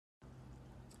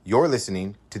You're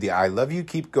listening to the I Love You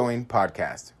Keep Going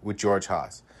podcast with George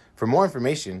Haas. For more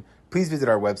information, please visit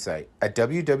our website at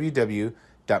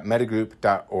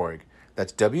www.mettagroup.org.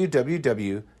 That's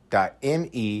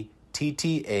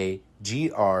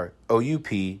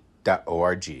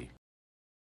www.mettagroup.org.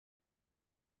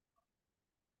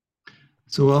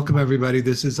 So welcome everybody.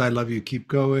 This is I Love You Keep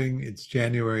Going. It's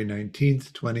January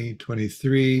 19th,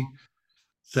 2023,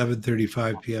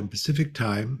 7:35 p.m. Pacific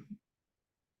time.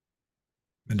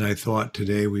 And I thought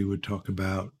today we would talk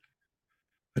about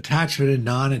attachment and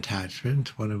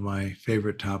non-attachment, one of my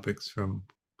favorite topics from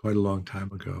quite a long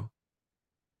time ago.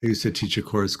 I used to teach a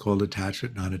course called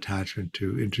Attachment, Non-Attachment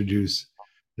to introduce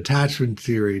attachment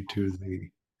theory to the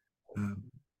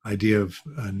idea of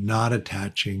not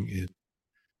attaching in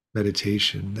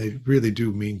meditation. They really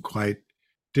do mean quite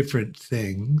different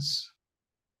things.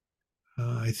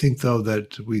 I think, though,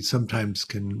 that we sometimes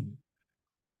can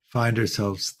find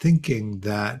ourselves thinking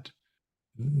that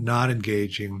not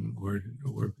engaging or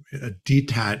a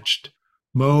detached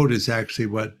mode is actually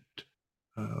what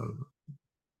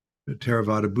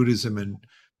Theravada Buddhism and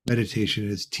meditation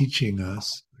is teaching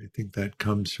us. I think that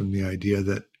comes from the idea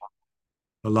that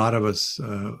a lot of us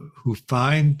who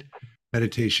find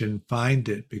meditation find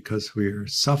it because we're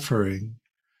suffering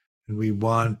and we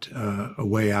want a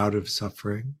way out of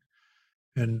suffering.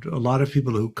 And a lot of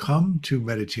people who come to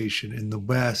meditation in the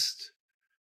West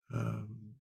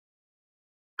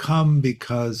come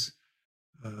because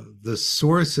the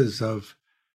sources of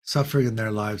suffering in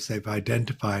their lives they've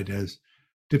identified as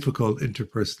difficult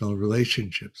interpersonal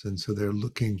relationships. And so they're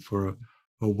looking for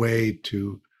a way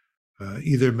to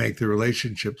either make the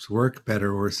relationships work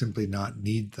better or simply not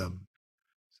need them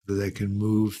so that they can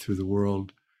move through the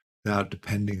world without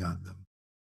depending on them.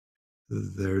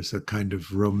 There's a kind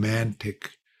of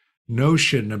romantic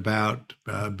notion about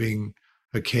being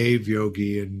a cave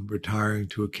yogi and retiring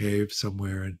to a cave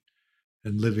somewhere and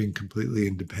living completely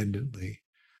independently.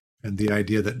 And the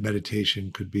idea that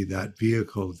meditation could be that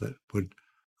vehicle that would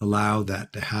allow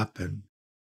that to happen.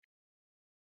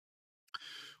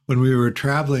 When we were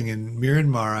traveling in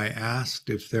Myanmar, I asked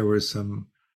if there were some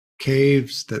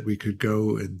caves that we could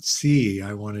go and see.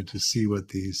 I wanted to see what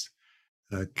these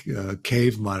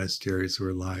cave monasteries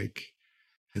were like.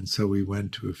 And so we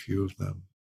went to a few of them.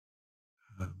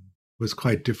 It was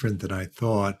quite different than I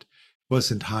thought. It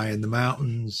wasn't high in the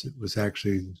mountains. It was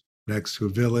actually next to a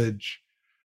village.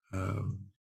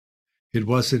 It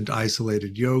wasn't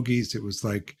isolated yogis. It was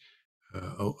like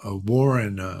a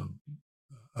warren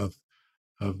of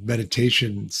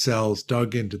meditation cells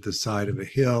dug into the side of a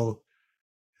hill.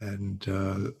 And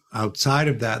outside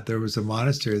of that, there was a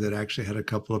monastery that actually had a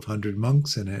couple of hundred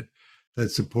monks in it that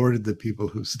supported the people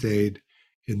who stayed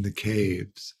in the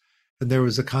caves. And there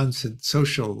was a constant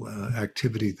social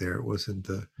activity there. It wasn't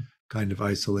the kind of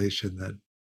isolation that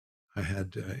I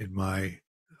had in my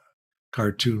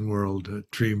cartoon world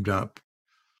dreamed up.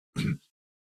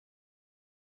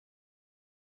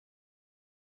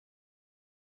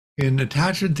 In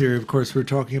attachment theory, of course, we're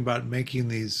talking about making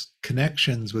these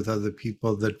connections with other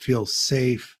people that feel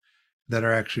safe, that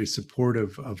are actually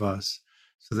supportive of us,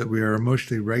 so that we are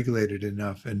emotionally regulated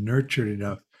enough and nurtured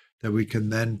enough that we can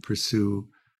then pursue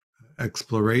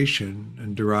exploration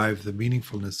and derive the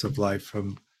meaningfulness of life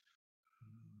from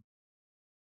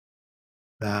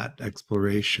that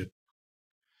exploration.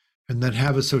 And then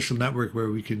have a social network where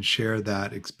we can share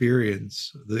that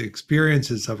experience, the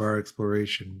experiences of our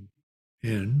exploration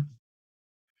in.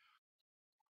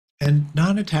 And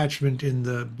non-attachment in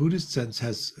the Buddhist sense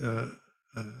has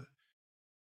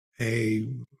a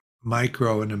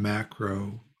micro and a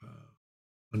macro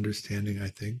understanding, I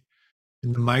think.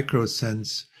 In the micro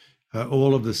sense,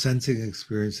 all of the sensing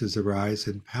experiences arise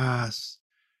and pass,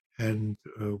 and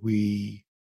we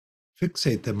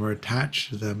fixate them or attach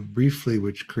to them briefly,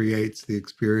 which creates the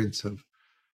experience of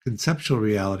conceptual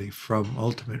reality from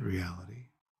ultimate reality.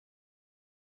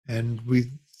 And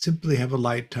we simply have a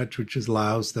light touch which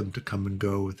allows them to come and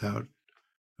go without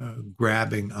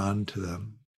grabbing onto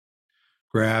them.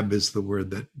 Grab is the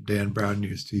word that Dan Brown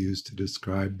used to use to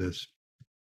describe this.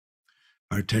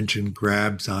 Our attention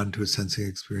grabs onto a sensing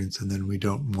experience and then we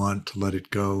don't want to let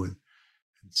it go. And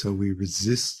so we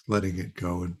resist letting it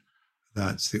go. And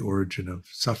that's the origin of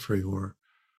suffering, or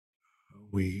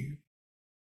we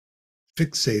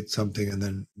fixate something and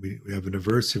then we have an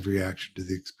aversive reaction to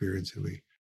the experience and we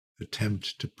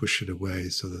attempt to push it away.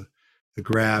 So the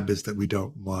grab is that we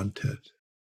don't want it.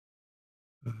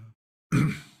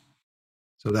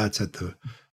 So that's at the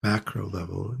macro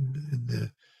level.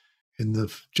 In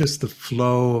the just the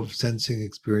flow of sensing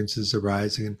experiences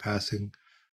arising and passing,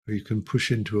 or you can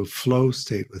push into a flow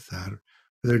state with that,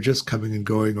 They're just coming and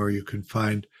going, or you can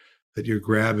find that you're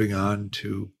grabbing on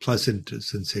to pleasant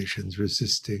sensations,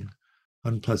 resisting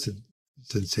unpleasant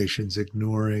sensations,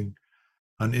 ignoring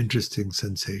uninteresting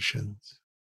sensations.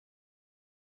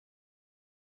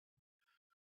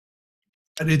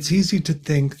 And it's easy to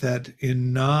think that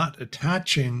in not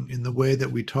attaching in the way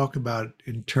that we talk about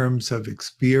in terms of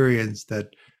experience,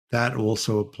 that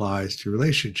also applies to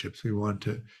relationships. We want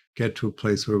to get to a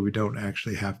place where we don't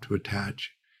actually have to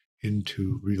attach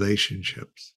into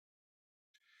relationships.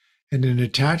 And in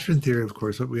attachment theory, of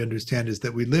course, what we understand is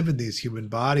that we live in these human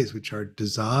bodies, which are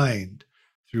designed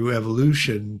through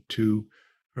evolution to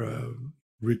uh,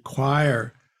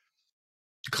 require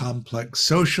complex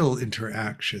social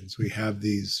interactions. We have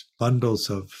these bundles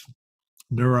of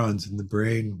neurons in the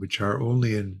brain, which are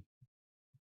only in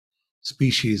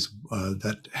species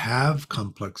that have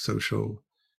complex social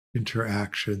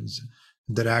interactions,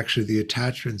 that actually the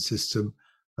attachment system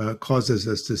causes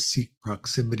us to seek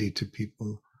proximity to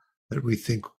people that we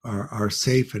think are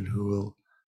safe and who will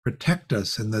protect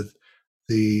us. And that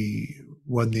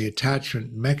when the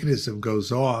attachment mechanism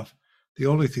goes off, the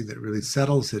only thing that really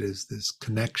settles it is this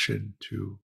connection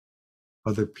to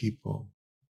other people.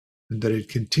 And that it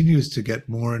continues to get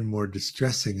more and more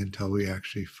distressing until we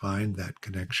actually find that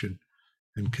connection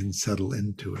and can settle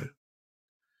into it.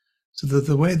 So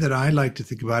the way that I like to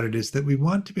think about it is that we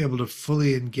want to be able to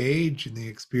fully engage in the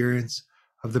experience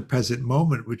of the present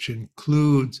moment, which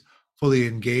includes fully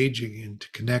engaging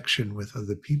into connection with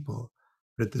other people.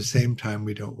 But at the same time,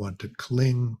 we don't want to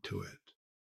cling to it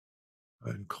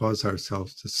and cause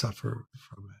ourselves to suffer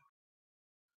from it.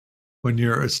 When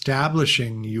you're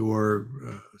establishing your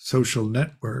social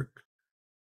network,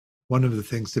 one of the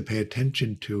things to pay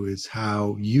attention to is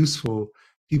how useful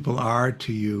people are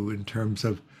to you in terms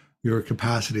of your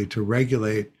capacity to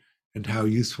regulate, and how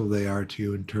useful they are to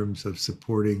you in terms of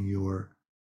supporting your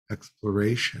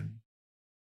exploration.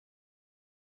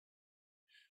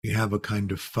 We have a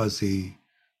kind of fuzzy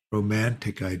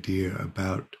romantic idea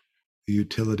about the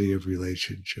utility of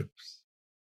relationships.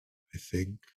 I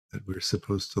think that we're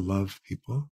supposed to love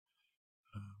people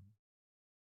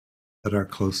that are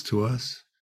close to us,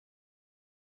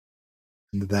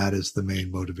 and that is the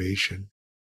main motivation.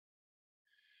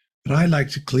 But I like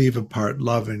to cleave apart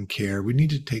love and care. We need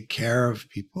to take care of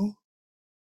people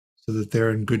so that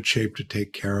they're in good shape to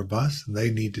take care of us, and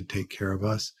they need to take care of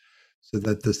us so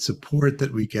that the support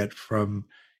that we get from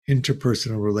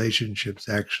interpersonal relationships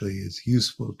actually is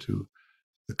useful to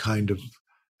the kind of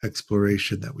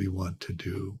exploration that we want to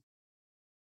do.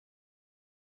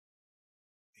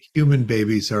 Human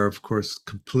babies are, of course,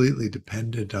 completely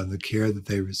dependent on the care that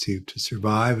they receive to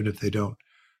survive, and if they don't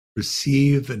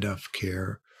receive enough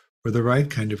care or the right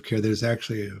kind of care, there's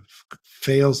actually a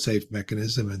fail-safe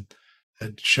mechanism and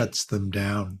that shuts them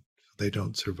down so they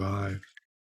don't survive.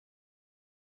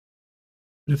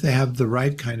 But if they have the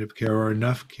right kind of care or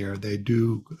enough care, they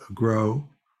do grow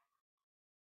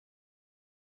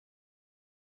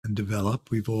and develop.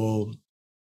 All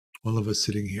of us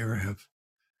sitting here have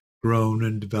grown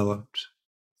and developed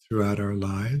throughout our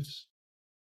lives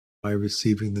by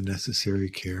receiving the necessary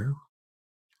care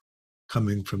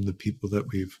coming from the people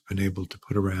that we've been able to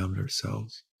put around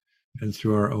ourselves and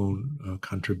through our own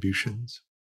contributions.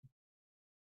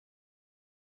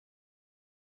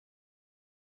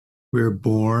 We're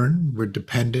born, we're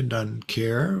dependent on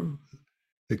care.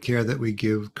 The care that we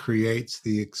give creates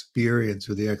the experience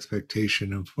or the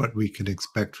expectation of what we can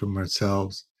expect from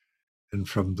ourselves and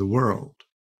from the world.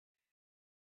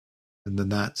 And then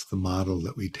that's the model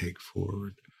that we take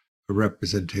forward, a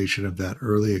representation of that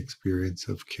early experience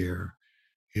of care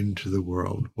into the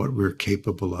world, what we're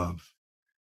capable of,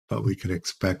 what we can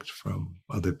expect from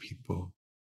other people.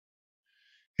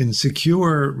 In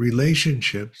secure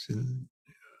relationships,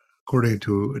 according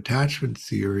to attachment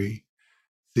theory,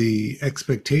 the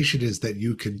expectation is that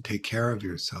you can take care of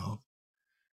yourself.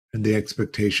 And the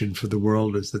expectation for the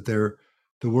world is that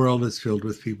the world is filled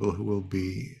with people who will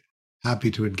be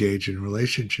happy to engage in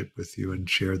relationship with you and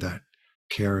share that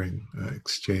caring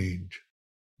exchange.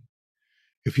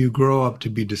 If you grow up to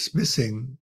be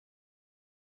dismissing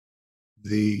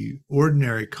the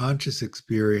ordinary conscious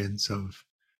experience of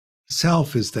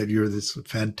self, is that you're this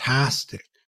fantastic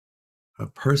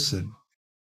person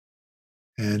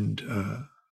and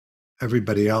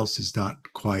everybody else is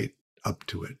not quite up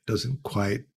to it, doesn't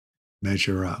quite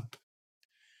measure up.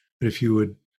 But if you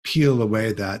would peel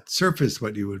away that surface,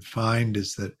 what you would find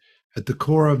is that at the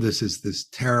core of this is this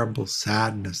terrible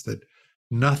sadness that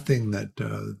nothing that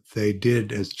they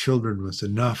did as children was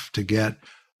enough to get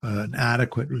an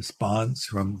adequate response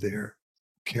from their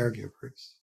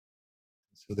caregivers.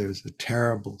 So there's a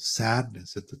terrible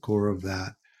sadness at the core of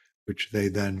that, which they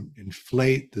then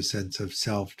inflate the sense of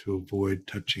self to avoid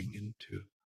touching into.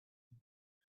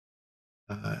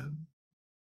 Uh,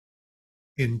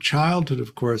 in childhood,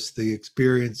 of course, the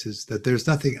experience is that there's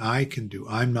nothing I can do.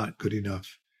 I'm not good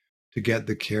enough to get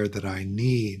the care that I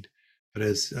need. But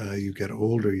as you get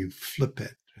older, you flip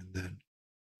it, and then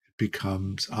it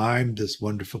becomes, I'm this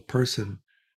wonderful person,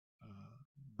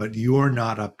 but you're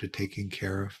not up to taking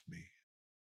care of me.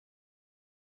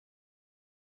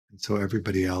 And so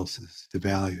everybody else is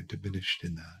devalued, diminished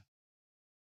in that.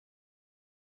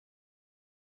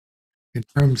 In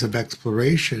terms of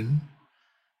exploration,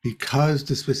 because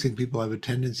dismissing people have a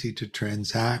tendency to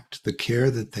transact the care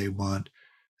that they want,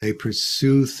 they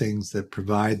pursue things that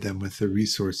provide them with the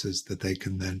resources that they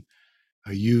can then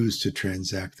use to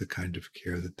transact the kind of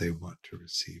care that they want to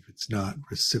receive. It's not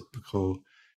reciprocal,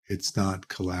 it's not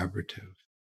collaborative.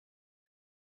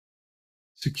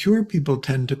 Secure people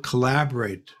tend to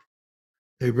collaborate.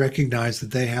 They recognize that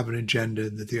they have an agenda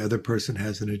and that the other person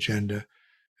has an agenda,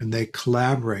 and they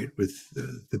collaborate with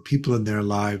the people in their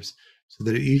lives so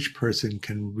that each person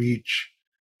can reach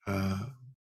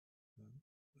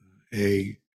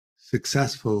a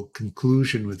successful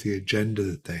conclusion with the agenda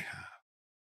that they have.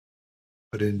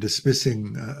 But in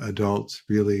dismissing adults,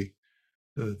 really,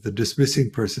 the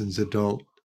dismissing person's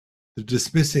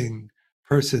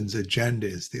agenda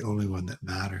is the only one that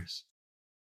matters.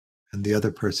 And the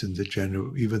other person's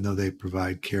agenda, even though they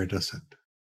provide care, doesn't.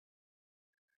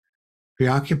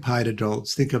 Preoccupied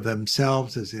adults think of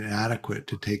themselves as inadequate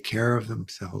to take care of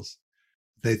themselves.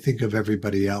 They think of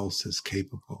everybody else as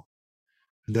capable.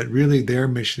 And that really their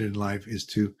mission in life is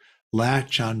to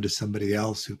latch on to somebody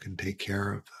else who can take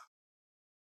care of them,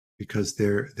 because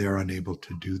they're unable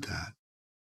to do that.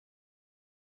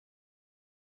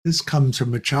 This comes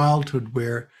from a childhood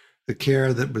where the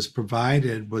care that was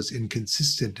provided was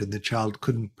inconsistent, and the child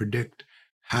couldn't predict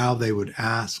how they would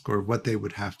ask or what they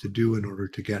would have to do in order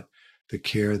to get the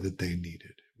care that they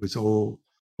needed. It was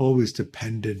always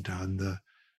dependent on the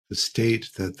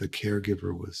state that the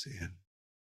caregiver was in.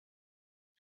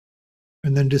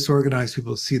 And then disorganized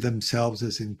people see themselves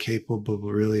as incapable,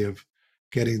 really, of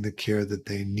getting the care that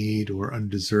they need, or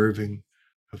undeserving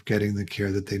of getting the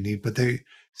care that they need. But they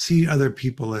see other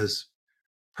people as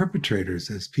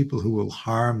perpetrators, as people who will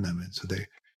harm them. And so they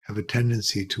have a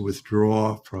tendency to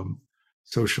withdraw from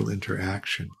social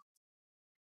interaction.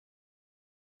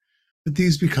 But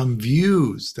these become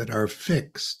views that are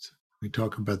fixed. We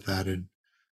talk about that in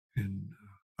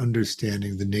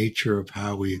understanding the nature of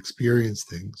how we experience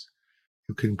things.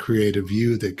 You can create a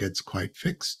view that gets quite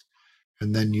fixed,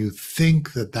 and then you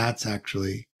think that that's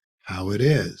actually how it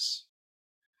is.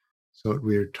 So what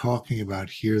we're talking about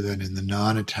here then in the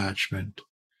non-attachment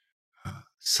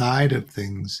side of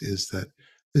things is that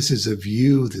this is a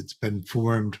view that's been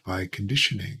formed by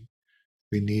conditioning.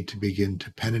 We need to begin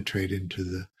to penetrate into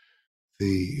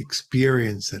the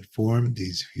experience that formed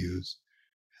these views,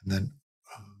 and then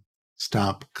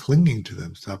stop clinging to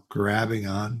them, stop grabbing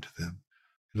onto them,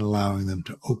 and allowing them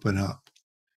to open up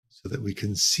so that we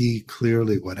can see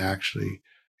clearly what actually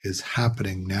is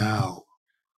happening now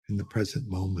in the present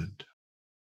moment.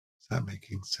 Is that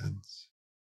making sense?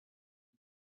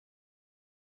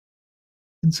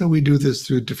 And so we do this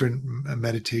through different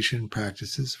meditation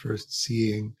practices. First,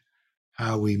 seeing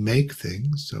how we make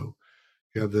things. So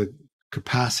you have the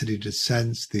capacity to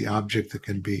sense the object that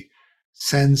can be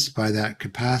sensed by that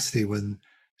capacity. When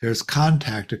there's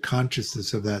contact, a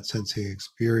consciousness of that sensing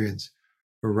experience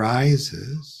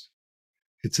arises.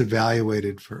 It's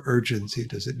evaluated for urgency.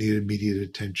 Does it need immediate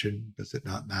attention? Does it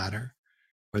not matter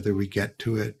whether we get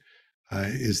to it?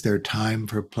 Is there time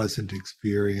for a pleasant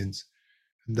experience?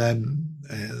 And then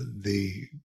the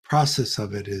process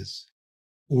of it is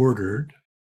ordered.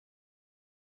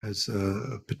 As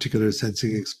a particular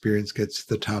sensing experience gets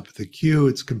to the top of the queue,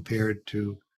 it's compared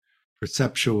to the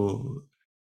perceptual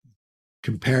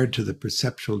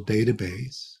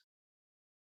database.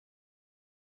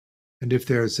 And if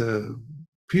there's a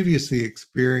previously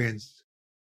experienced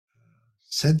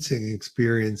sensing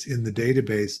experience in the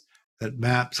database that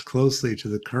maps closely to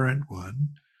the current one,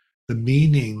 the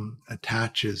meaning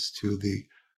attaches to the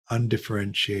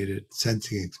undifferentiated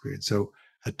sensing experience. So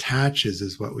attaches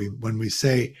is when we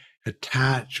say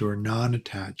attach or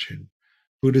non-attach in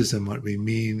Buddhism, what we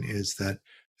mean is that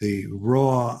the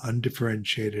raw,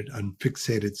 undifferentiated,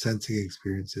 unfixated sensing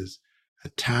experience is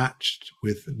attached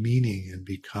with meaning and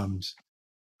becomes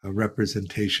a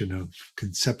representation of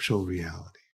conceptual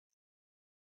reality.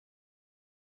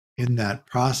 In that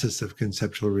process of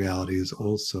conceptual reality is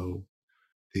also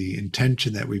the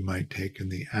intention that we might take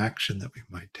and the action that we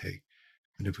might take.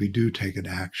 And if we do take an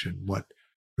action, what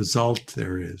result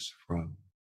there is from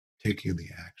taking the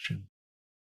action.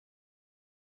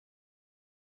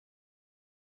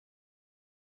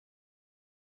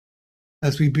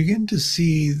 As we begin to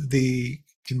see the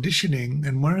conditioning,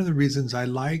 and one of the reasons I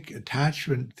like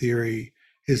attachment theory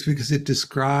is because it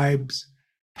describes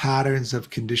patterns of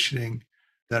conditioning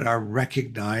that are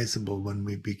recognizable when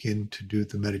we begin to do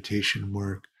the meditation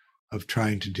work of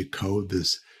trying to decode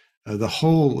this. The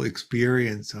whole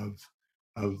experience of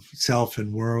self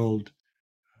and world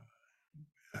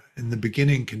in the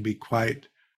beginning can be quite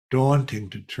daunting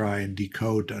to try and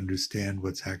decode to understand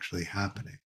what's actually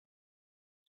happening.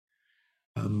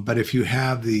 But if you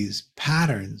have these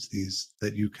patterns, these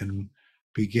that you can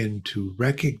begin to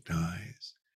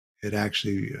recognize, it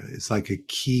actually is like a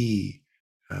key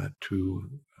to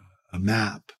a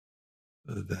map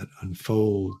that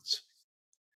unfolds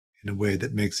in a way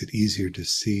that makes it easier to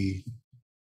see.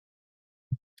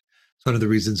 It's one of the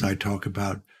reasons I talk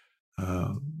about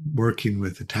working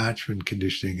with attachment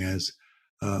conditioning as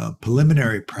a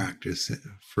preliminary practice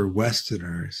for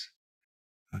Westerners.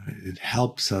 It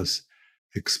helps us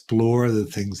explore the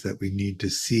things that we need to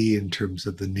see in terms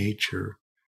of the nature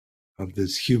of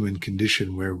this human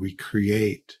condition where we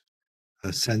create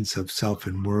a sense of self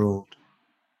and world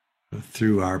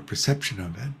through our perception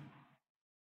of it,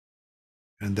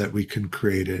 and that we can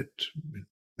create it in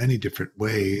many different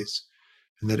ways,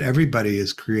 and that everybody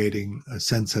is creating a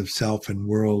sense of self and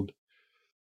world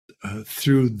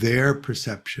through their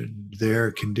perception, their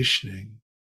conditioning,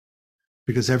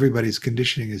 because everybody's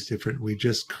conditioning is different. We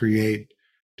just create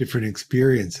different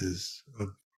experiences of,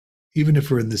 even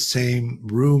if we're in the same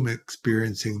room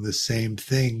experiencing the same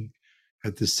thing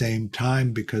at the same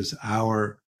time, because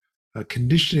our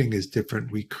conditioning is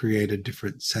different, we create a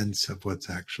different sense of what's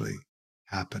actually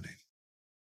happening.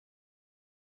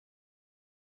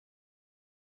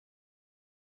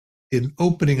 In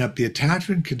opening up the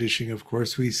attachment conditioning, of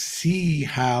course, we see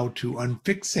how to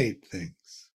unfixate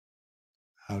things,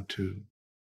 how to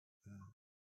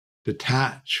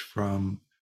detach from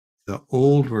the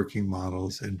old working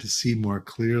models and to see more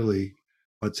clearly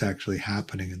what's actually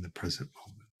happening in the present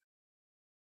moment.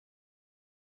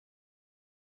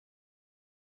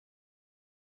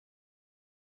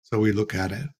 So we look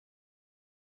at it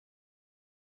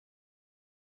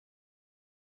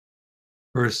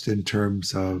first in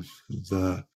terms of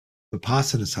the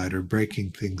Vipassana side, or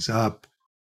breaking things up.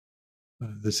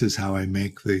 This is how I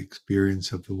make the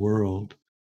experience of the world.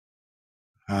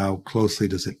 How closely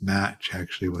does it match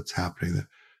actually what's happening?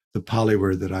 The Pali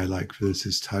word that I like for this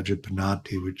is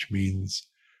tajapanati, which means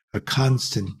a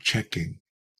constant checking.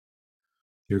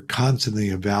 You're constantly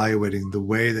evaluating the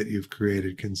way that you've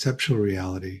created conceptual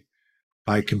reality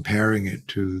by comparing it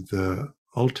to the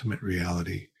ultimate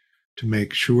reality, to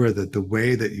make sure that the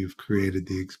way that you've created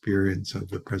the experience of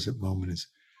the present moment is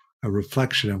a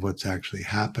reflection of what's actually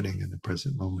happening in the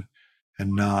present moment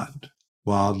and not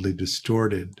wildly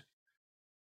distorted.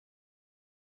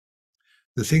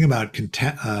 The thing about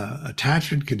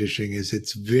attachment conditioning is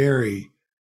it's very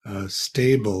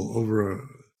stable over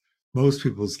most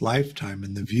people's lifetime,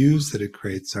 and the views that it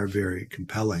creates are very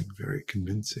compelling, very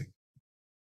convincing.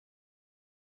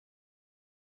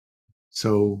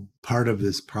 So part of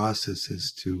this process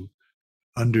is to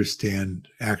understand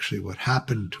actually what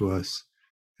happened to us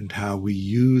and how we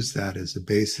use that as a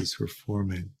basis for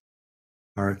forming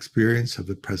our experience of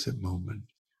the present moment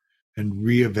and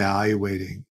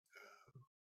reevaluating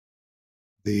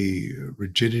the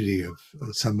rigidity of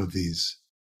some of these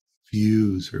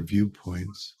views or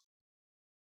viewpoints.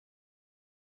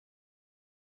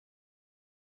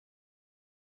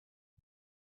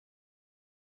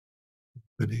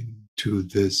 Putting to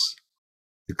this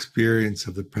experience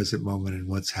of the present moment and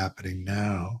what's happening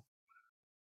now.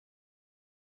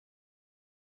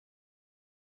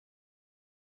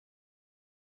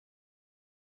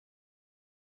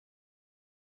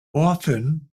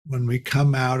 Often, when we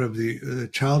come out of the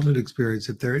childhood experience,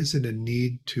 if there isn't a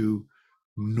need to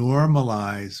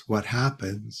normalize what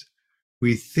happens,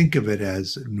 we think of it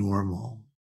as normal.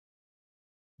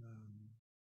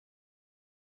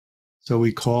 So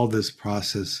we call this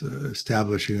process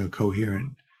establishing a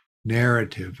coherent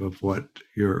narrative of what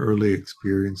your early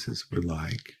experiences were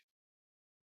like.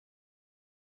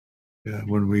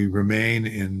 When we remain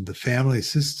in the family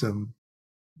system,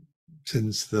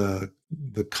 since the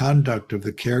conduct of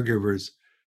the caregivers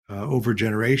over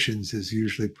generations is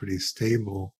usually pretty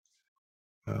stable,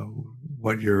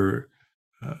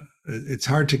 it's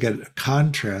hard to get a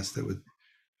contrast that would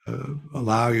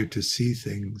allow you to see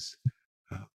things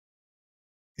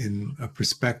in a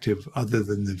perspective other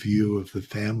than the view of the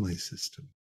family system.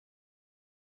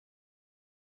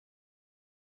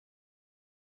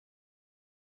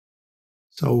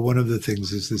 So one of the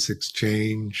things is this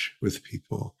exchange with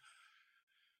people.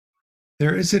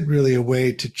 There isn't really a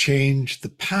way to change the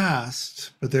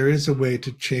past, but there is a way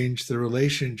to change the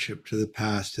relationship to the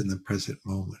past in the present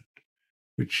moment,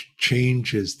 which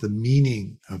changes the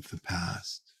meaning of the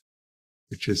past,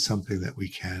 which is something that we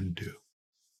can do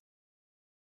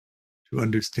to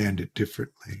understand it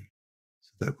differently,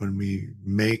 so that when we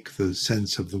make the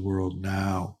sense of the world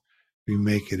now, we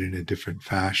make it in a different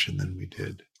fashion than we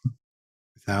did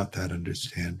without that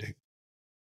understanding.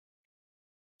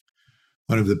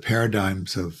 One of the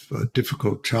paradigms of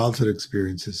difficult childhood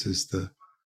experiences is the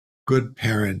good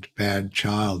parent, bad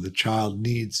child. The child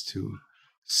needs to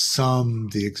sum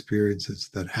the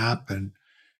experiences that happen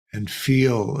and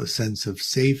feel a sense of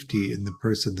safety in the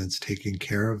person that's taking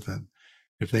care of them.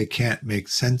 If they can't make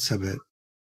sense of it,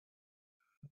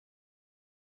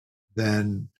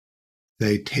 then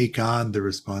they take on the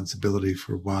responsibility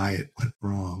for why it went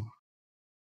wrong,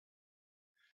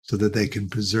 so that they can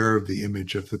preserve the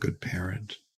image of the good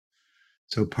parent.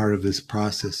 So part of this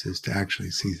process is to actually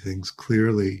see things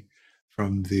clearly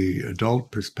from the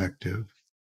adult perspective.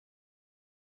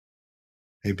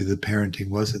 Maybe the parenting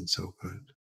wasn't so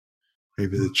good.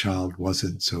 Maybe the child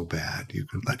wasn't so bad. You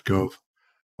can let go of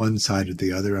one side or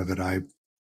the other of it. I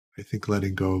think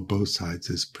letting go of both sides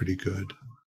is pretty good.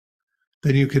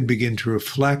 Then you can begin to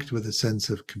reflect with a sense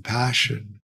of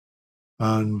compassion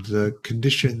on the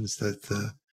conditions that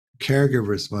the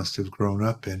caregivers must have grown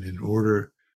up in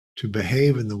order to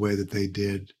behave in the way that they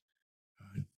did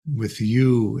with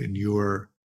you in your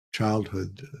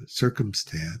childhood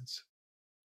circumstance.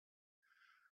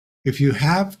 If you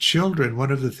have children,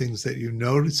 one of the things that you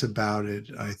notice about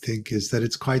it, I think, is that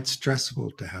it's quite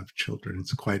stressful to have children.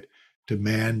 It's quite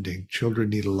demanding. Children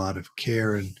need a lot of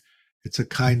care, and it's a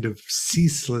kind of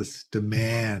ceaseless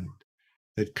demand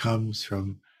that comes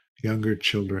from younger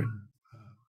children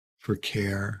for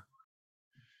care.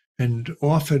 And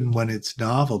often when it's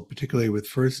novel, particularly with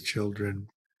first children,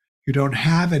 you don't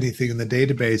have anything in the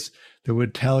database that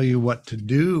would tell you what to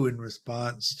do in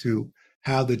response to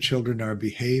how the children are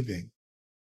behaving.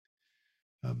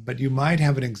 But you might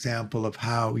have an example of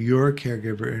how your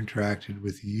caregiver interacted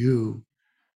with you.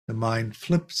 The mind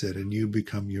flips it, and you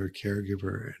become your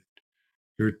caregiver,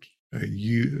 and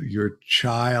your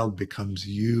child becomes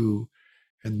you,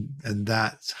 and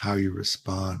that's how you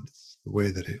respond. It's the way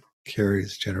that it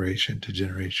carries generation to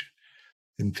generation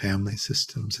in family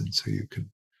systems, and so you can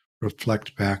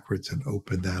reflect backwards and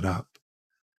open that up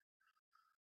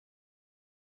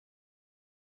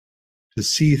to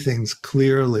see things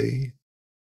clearly,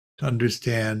 to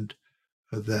understand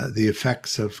the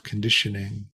effects of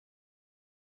conditioning,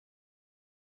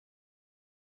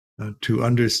 to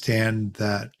understand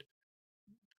that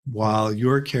while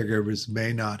your caregivers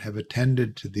may not have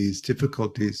attended to these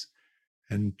difficulties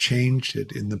and changed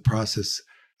it in the process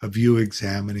of you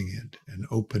examining it and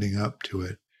opening up to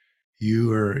it,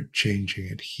 you are changing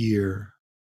it here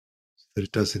so that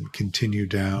it doesn't continue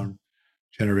down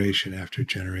generation after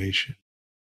generation.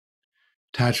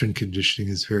 Attachment conditioning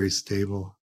is very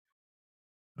stable.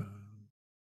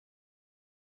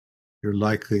 You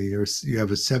have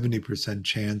a 70%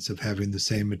 chance of having the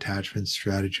same attachment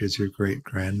strategy as your great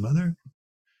grandmother,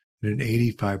 and an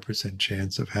 85%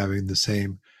 chance of having the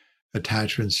same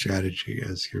attachment strategy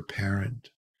as your parent,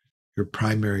 your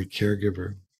primary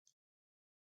caregiver.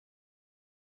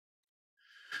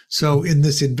 So in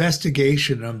this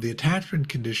investigation of the attachment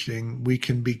conditioning, we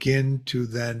can begin to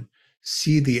then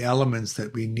see the elements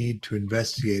that we need to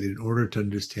investigate in order to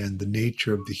understand the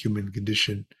nature of the human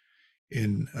condition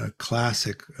in a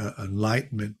classic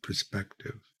enlightenment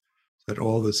perspective, that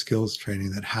all the skills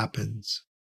training that happens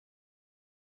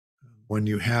when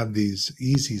you have these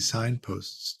easy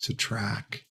signposts to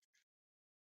track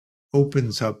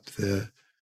opens up the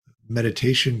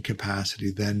meditation capacity.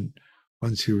 Then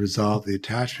once you resolve the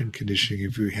attachment conditioning,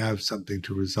 if you have something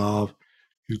to resolve,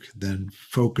 you can then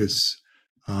focus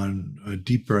on a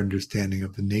deeper understanding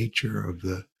of the nature of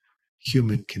the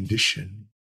human condition.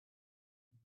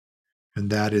 And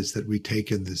that is that we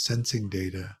take in the sensing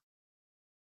data,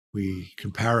 we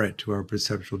compare it to our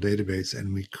perceptual database,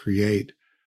 and we create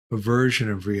a version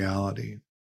of reality.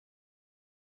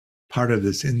 Part of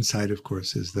this insight, of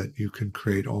course, is that you can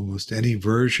create almost any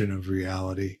version of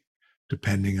reality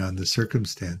depending on the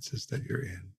circumstances that you're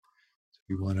in. So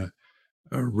you want to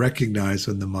recognize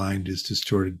when the mind is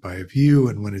distorted by a view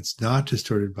and when it's not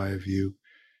distorted by a view,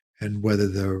 and whether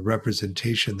the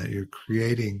representation that you're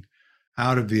creating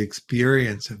out of the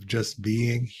experience of just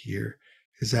being here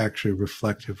is actually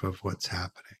reflective of what's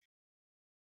happening.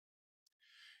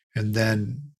 And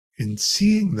then in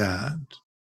seeing that,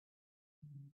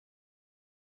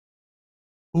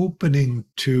 opening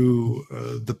to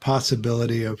the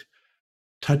possibility of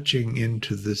touching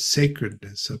into the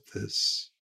sacredness of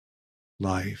this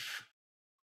life.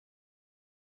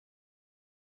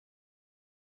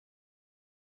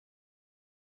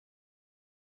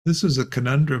 This was a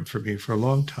conundrum for me for a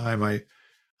long time.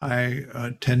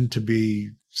 I tend to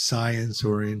be science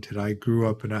oriented. I grew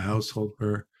up in a household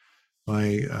where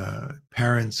my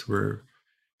parents were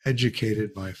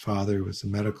educated. My father was a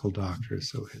medical doctor,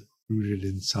 so rooted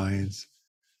in science.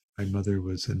 My mother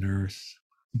was a nurse,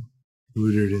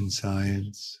 rooted in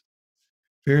science.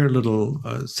 Very little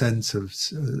sense of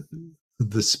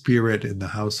the spirit in the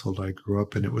household I grew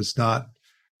up in. It was not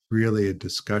really a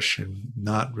discussion,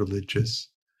 not religious.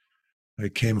 I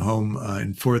came home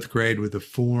in fourth grade with a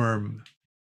form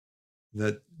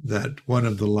that one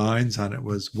of the lines on it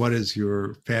was, "What is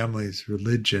your family's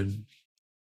religion?"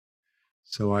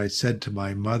 So I said to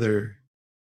my mother,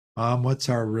 "Mom, what's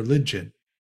our religion?"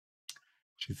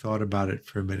 She thought about it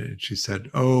for a minute and she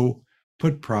said, "Oh,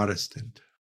 put Protestant,"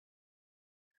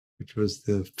 which was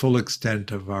the full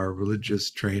extent of our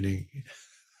religious training.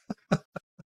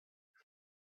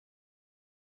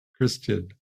 Christian.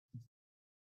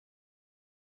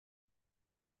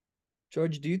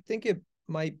 George, do you think it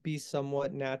might be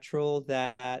somewhat natural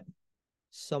that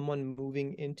someone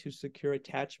moving into secure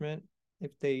attachment,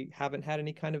 if they haven't had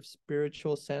any kind of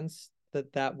spiritual sense,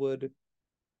 that would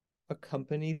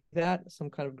accompany that, some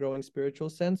kind of growing spiritual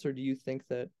sense? Or do you think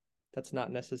that that's not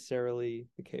necessarily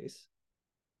the case?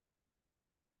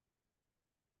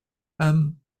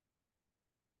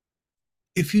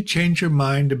 If you change your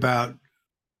mind about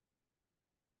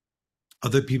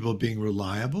other people being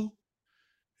reliable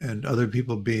and other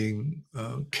people being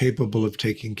capable of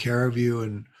taking care of you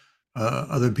and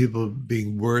other people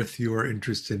being worth your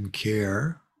interest and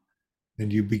care,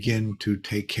 and you begin to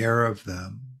take care of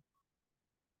them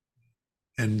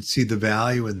and see the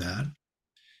value in that,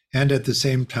 and at the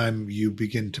same time you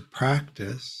begin to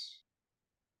practice,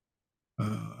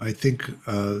 I think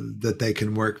that they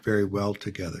can work very well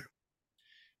together.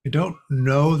 I don't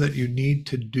know that you need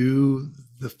to do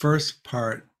the first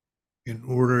part in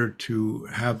order to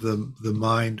have the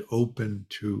mind open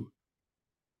to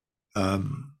a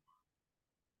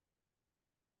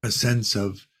sense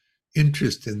of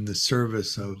interest in the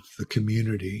service of the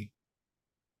community.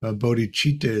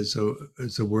 Bodhicitta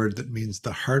is a word that means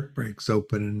the heart breaks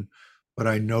open. And what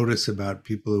I notice about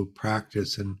people who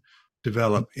practice and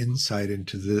develop insight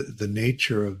into the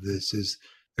nature of this is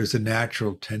there's a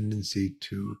natural tendency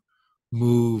to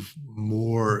move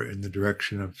more in the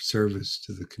direction of service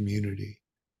to the community.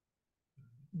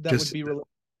 That would Just be related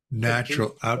to natural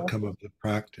Buddhist outcome of the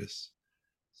practice.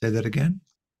 Say that again?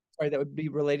 Sorry, that would be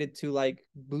related to like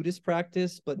Buddhist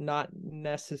practice, but not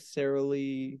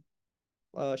necessarily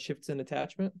shifts in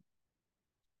attachment.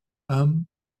 Um,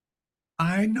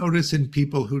 I notice in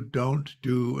people who don't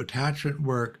do attachment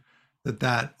work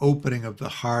that opening of the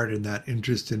heart and that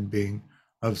interest in being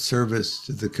of service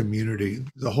to the community,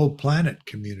 the whole planet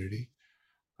community,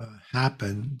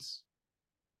 happens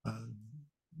uh,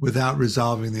 without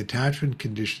resolving the attachment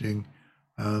conditioning.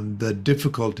 The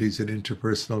difficulties in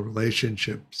interpersonal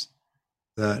relationships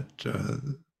that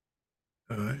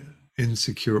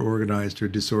insecure, organized, or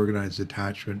disorganized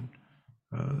attachment,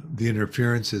 the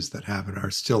interferences that happen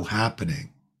are still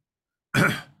happening,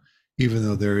 even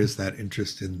though there is that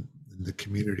interest in the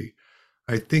community.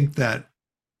 I think that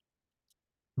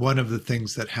one of the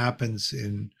things that happens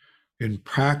in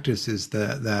practice is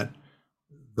that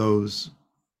those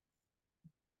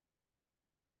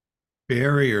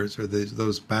barriers or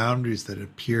those boundaries that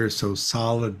appear so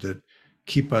solid that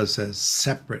keep us as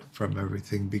separate from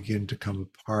everything begin to come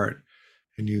apart,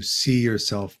 and you see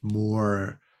yourself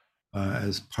more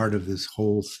as part of this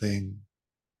whole thing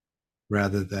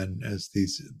rather than as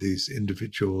these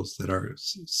individuals that are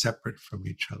separate from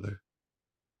each other.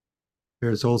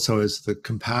 There's also, as the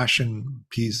compassion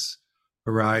piece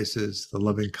arises, the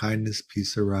loving kindness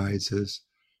piece arises,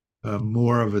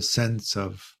 more of a sense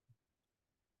of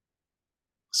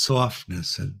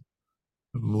softness and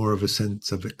more of a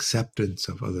sense of acceptance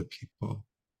of other people.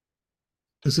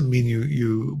 Doesn't mean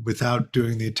you without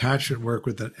doing the attachment work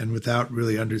with it and without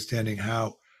really understanding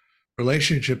how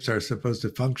relationships are supposed to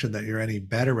function that you're any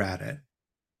better at it.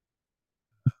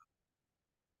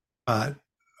 But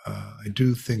I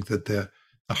do think that the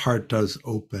heart does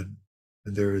open,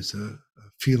 and there is a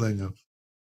feeling of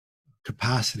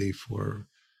capacity for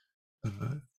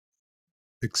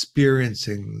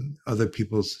experiencing other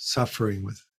people's suffering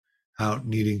without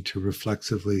needing to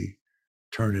reflexively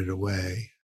turn it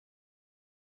away.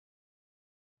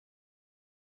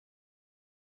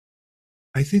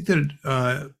 I think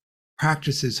that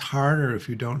practice is harder if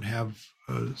you don't have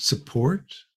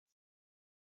support.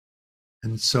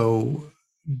 And so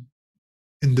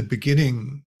in the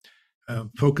beginning,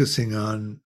 focusing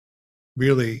on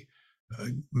really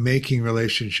making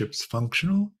relationships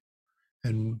functional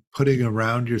and putting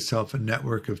around yourself a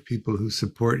network of people who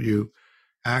support you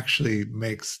actually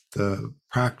makes the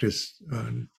practice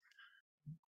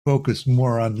focus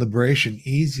more on liberation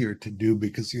easier to do,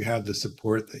 because you have the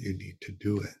support that you need to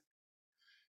do it,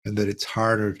 and that it's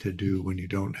harder to do when you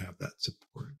don't have that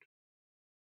support.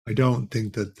 I don't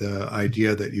think that the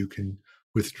idea that you can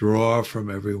withdraw from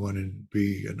everyone and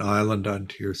be an island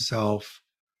unto yourself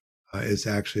is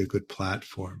actually a good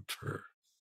platform for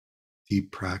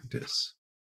deep practice.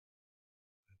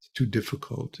 It's too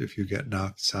difficult if you get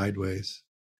knocked sideways.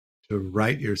 To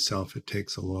right yourself, it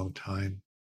takes a long time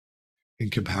in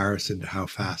comparison to how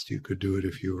fast you could do it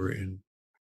if you were in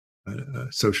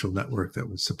a social network that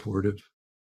was supportive.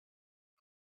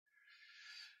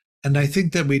 And I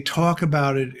think that we talk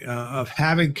about it of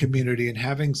having community and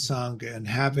having Sangha and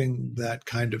having that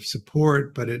kind of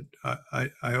support, but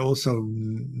I also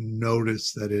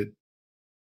notice that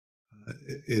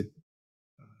it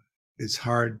is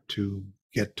hard to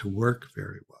get to work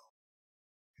very well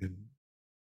in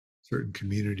certain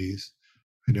communities.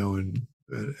 I know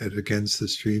at Against the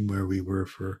Stream, where we were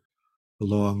for a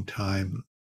long time,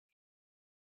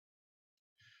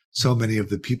 so many of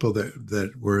the people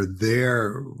that were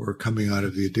there were coming out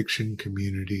of the addiction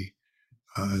community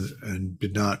and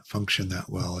did not function that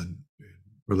well in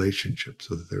relationships,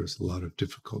 so that there was a lot of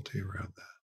difficulty around that.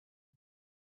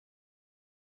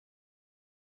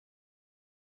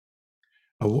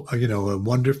 A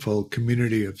wonderful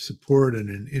community of support and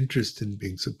an interest in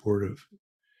being supportive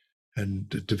and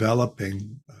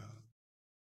developing,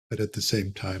 but at the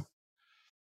same time,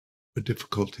 a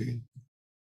difficulty.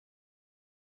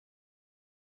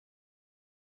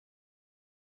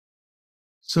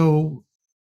 So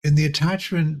in the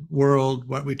attachment world,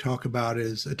 what we talk about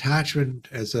is attachment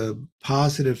as a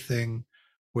positive thing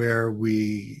where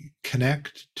we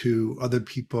connect to other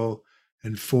people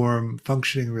and form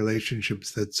functioning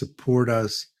relationships that support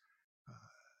us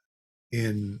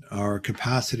in our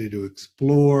capacity to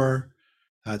explore.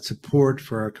 That support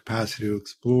for our capacity to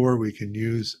explore, we can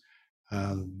use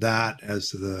that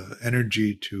as the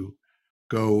energy to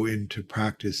go into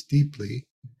practice deeply.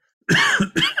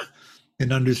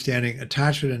 In understanding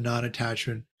attachment and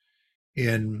non-attachment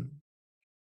in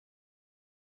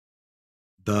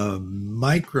the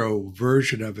micro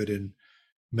version of it in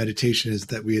meditation is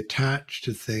that we attach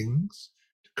to things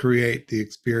to create the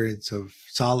experience of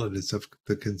solidness of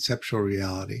the conceptual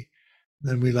reality.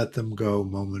 Then we let them go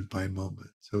moment by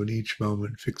moment. So in each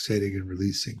moment, fixating and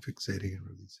releasing, fixating and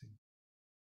releasing.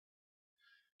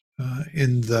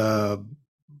 In the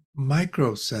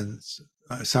macro sense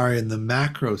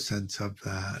of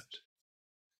that,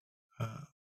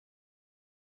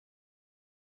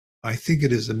 I think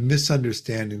it is a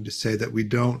misunderstanding to say that we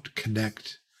don't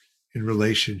connect in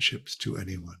relationships to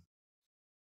anyone.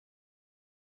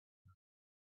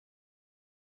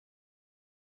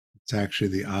 It's actually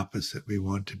the opposite. We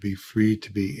want to be free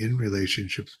to be in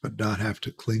relationships, but not have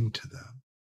to cling to them.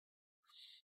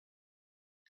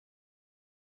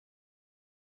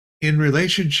 In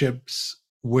relationships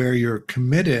where you're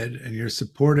committed and you're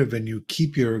supportive and you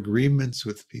keep your agreements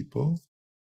with people,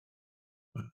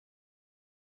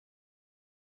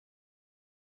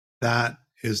 that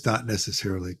is not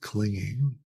necessarily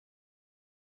clinging.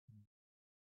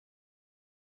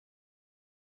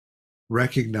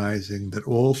 Recognizing that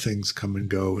all things come and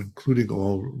go, including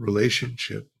all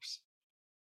relationships,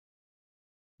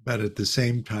 but at the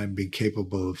same time being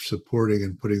capable of supporting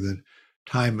and putting the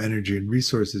time, energy, and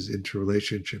resources into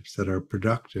relationships that are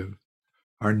productive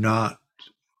are not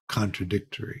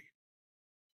contradictory.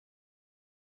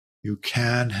 You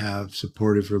can have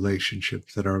supportive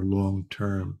relationships that are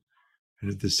long-term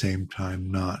and at the same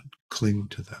time not cling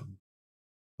to them.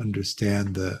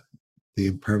 Understand the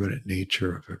impermanent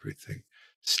nature of everything.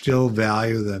 Still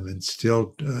value them and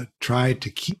still try to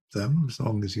keep them as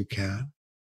long as you can.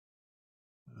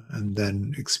 And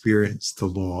then experience the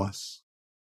loss.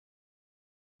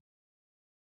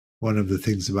 One of the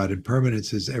things about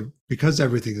impermanence is because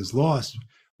everything is lost,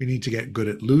 we need to get good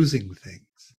at losing things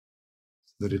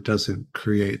so that it doesn't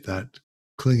create that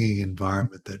clinging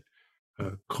environment that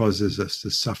causes us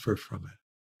to suffer from it.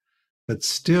 But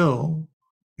still,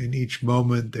 in each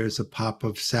moment, there's a pop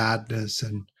of sadness,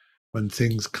 and when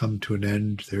things come to an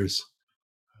end, there's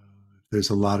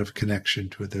a lot of connection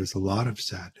to it. There's a lot of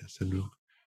sadness, and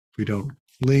if we don't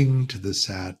cling to the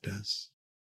sadness,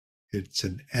 it's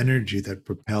an energy that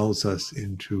propels us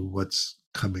into what's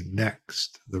coming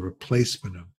next, the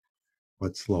replacement of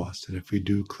what's lost. And if we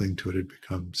do cling to it, it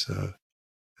becomes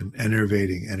an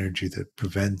enervating energy that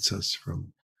prevents us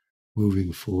from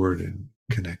moving forward and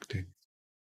connecting.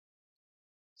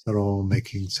 Is that all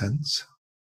making sense?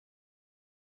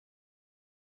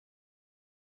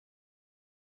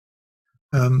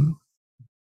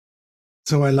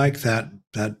 So I like that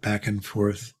back and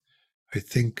forth. I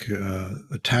think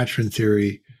attachment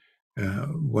theory,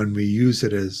 when we use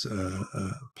it as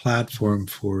a platform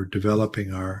for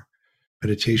developing our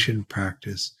meditation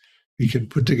practice, we can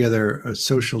put together a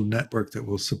social network that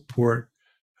will support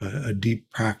a deep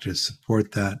practice,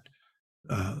 support that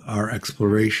our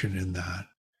exploration in that.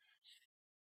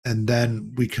 And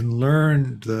then we can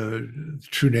learn the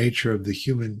true nature of the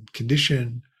human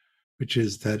condition, which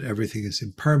is that everything is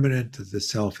impermanent, that the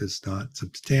self is not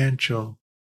substantial,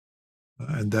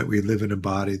 and that we live in a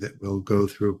body that will go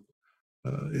through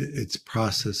its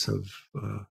process of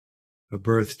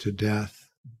birth to death.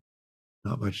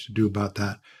 Not much to do about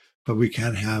that, but we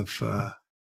can have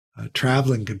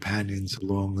traveling companions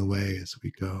along the way as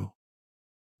we go.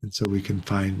 And so we can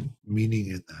find meaning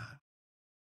in that.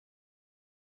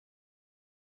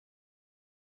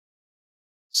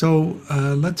 So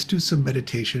let's do some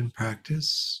meditation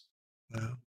practice.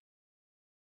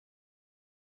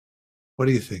 What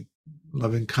do you think?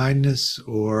 Loving kindness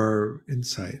or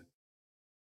insight?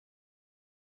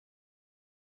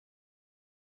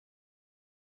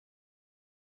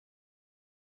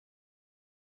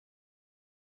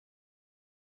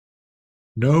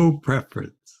 No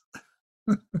preference.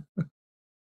 All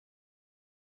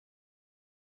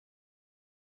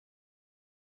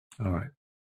right.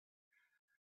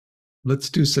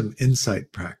 Let's do some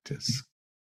insight practice.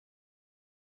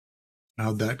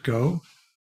 How'd that go?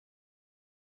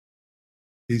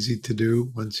 Easy to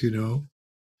do once you know.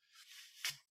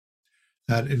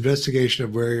 That investigation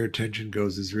of where your attention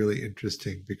goes is really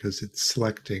interesting because it's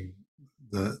selecting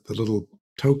the little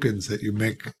tokens that you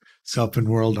make self and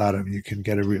world out of. You can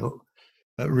get a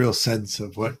real sense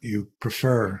of what you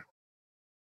prefer,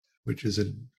 which is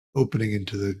an opening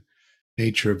into the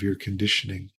nature of your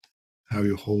conditioning, how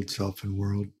you hold self and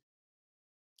world.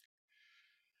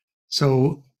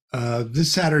 So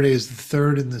this Saturday is the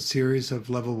third in the series of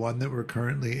level 1 that we're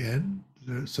currently in.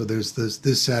 So there's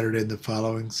this Saturday and the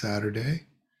following Saturday.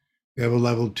 We have a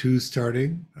level 2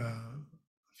 starting a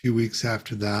few weeks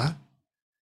after that.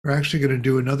 We're actually going to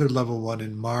do another level 1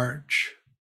 in March.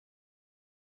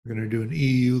 We're going to do an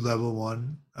EU level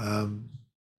 1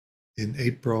 in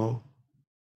April.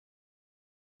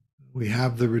 We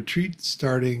have the retreat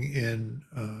starting in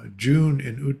June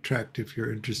in Utrecht if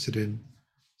you're interested in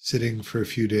sitting for a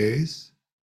few days.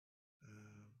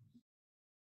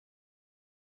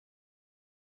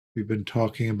 We've been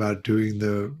talking about doing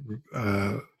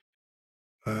a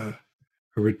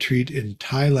retreat in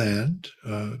Thailand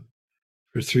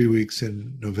for 3 weeks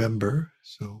in November.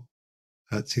 So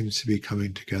that seems to be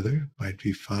coming together. Might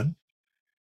be fun.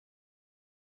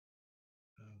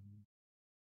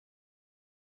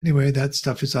 Anyway, that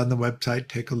stuff is on the website.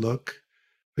 Take a look.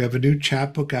 We have a new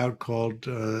chapbook out called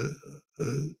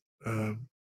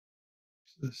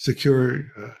Secure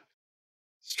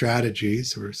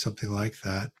Strategies or something like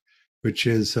that, which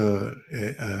is a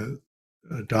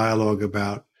dialogue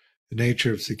about the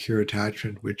nature of secure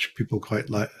attachment, which people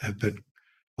have been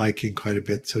liking quite a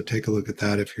bit. So take a look at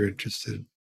that if you're interested.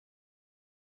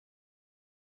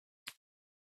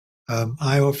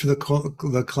 I offer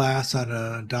the class on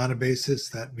a Dana basis.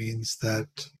 That means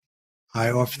that I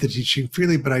offer the teaching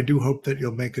freely, but I do hope that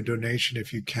you'll make a donation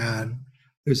if you can.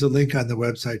 There's a link on the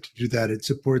website to do that. It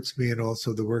supports me and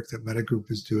also the work that Metagroup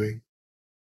is doing.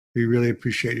 We really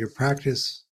appreciate your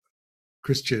practice.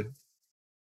 Christian.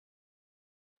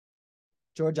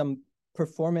 George, I'm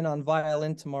performing on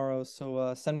violin tomorrow,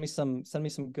 so send me some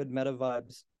good meta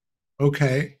vibes.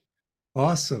 Okay,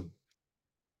 awesome.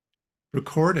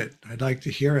 Record it. I'd like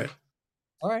to hear it.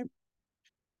 All right.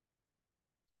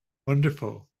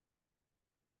 Wonderful.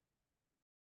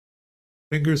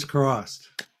 Fingers crossed.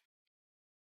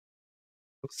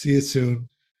 We'll see you soon.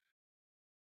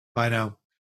 Bye now.